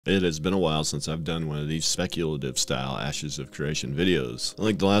It has been a while since I've done one of these speculative style Ashes of Creation videos. I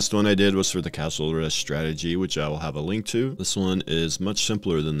think the last one I did was for the castle rest strategy, which I will have a link to. This one is much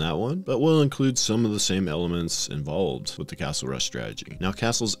simpler than that one, but will include some of the same elements involved with the castle rest strategy. Now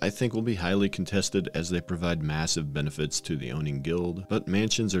castles I think will be highly contested as they provide massive benefits to the owning guild, but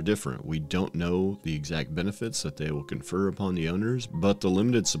mansions are different. We don't know the exact benefits that they will confer upon the owners, but the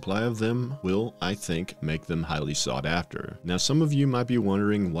limited supply of them will, I think, make them highly sought after. Now some of you might be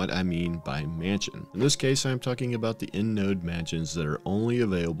wondering what I mean by mansion. In this case, I'm talking about the in-node mansions that are only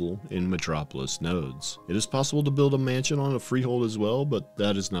available in Metropolis nodes. It is possible to build a mansion on a freehold as well, but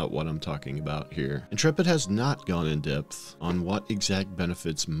that is not what I'm talking about here. Intrepid has not gone in depth on what exact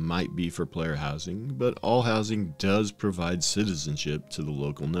benefits might be for player housing, but all housing does provide citizenship to the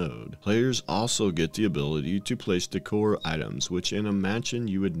local node. Players also get the ability to place decor items, which in a mansion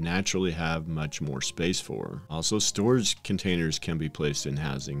you would naturally have much more space for. Also, storage containers can be placed in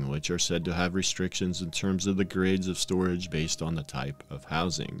housing, which are said to have restrictions in terms of the grades of storage based on the type of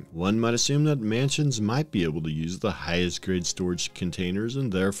housing. One might assume that mansions might be able to use the highest grade storage containers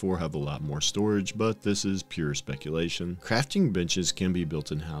and therefore have a lot more storage, but this is pure speculation. Crafting benches can be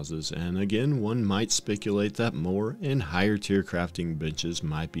built in houses, and again, one might speculate that more and higher tier crafting benches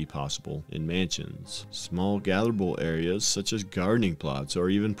might be possible in mansions. Small gatherable areas such as gardening plots or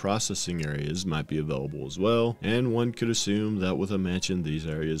even processing areas might be available as well, and one could assume that with a mansion these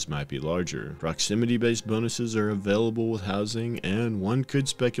areas might be larger. Proximity-based bonuses are available with housing, and one could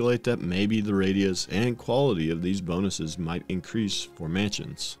speculate that maybe the radius and quality of these bonuses might increase for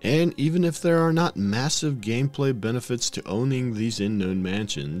mansions. And even if there are not massive gameplay benefits to owning these in-node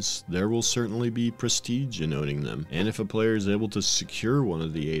mansions, there will certainly be prestige in owning them. And if a player is able to secure one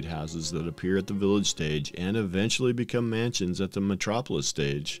of the 8 houses that appear at the village stage and eventually become mansions at the Metropolis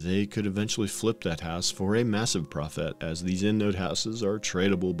stage, they could eventually flip that house for a massive profit, as these in-node houses are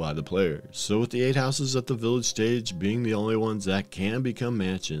tradable by the players. So with the 8 houses at the village stage being the only ones that can become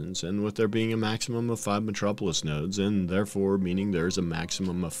mansions, and with there being a maximum of 5 Metropolis nodes, and therefore meaning there's a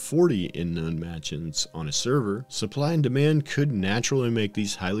maximum of 40 in-node mansions on a server, supply and demand could naturally make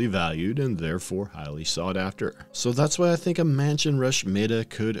these highly valued and therefore highly sought after. So that's why I think a mansion rush meta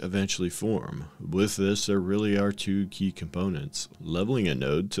could eventually form. With this, there really are 2 key components: leveling a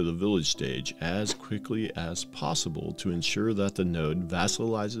node to the village stage as quickly as possible to ensure that the node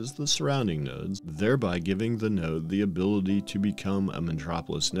vassalizes the surrounding nodes, thereby giving the node the ability to become a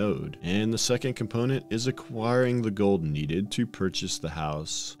Metropolis node. And the second component is acquiring the gold needed to purchase the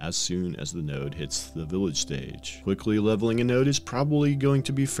house as soon as the node hits the village stage. Quickly leveling a node is probably going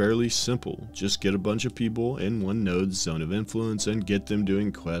to be fairly simple. Just get a bunch of people in one node's zone of influence and get them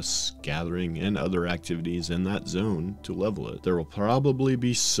doing quests, gathering, and other activities in that zone to level it. There will probably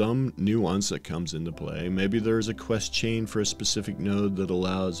be some nuance that comes into play. Maybe there's a quest chain for a specific node that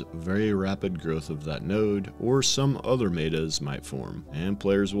allows very rapid growth of that node, or some other metas might form. And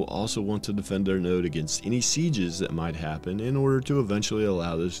players will also want to defend their node against any sieges that might happen in order to eventually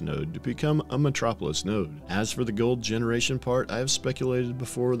allow this node to become a Metropolis node. As for the gold generation part, I have speculated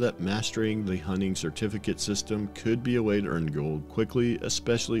before that mastering the hunting certificate system could be a way to earn gold quickly,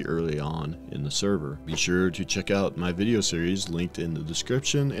 especially early on in the server. Be sure to check out my video series linked in the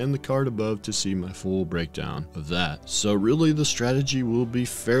description and the card above to see my full breakdown of that. So really the strategy will be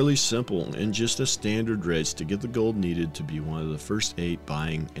fairly simple and just a standard race to get the gold needed to be one of the first 8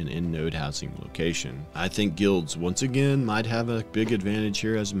 buying an in-node housing location. I think guilds once again might have a big advantage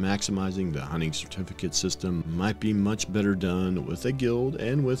here, as maximizing the hunting certificate system might be much better done with a guild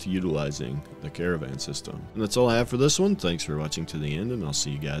and with utilizing the caravan system. And that's all I have for this one. Thanks for watching to the end, and I'll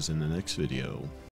see you guys in the next video.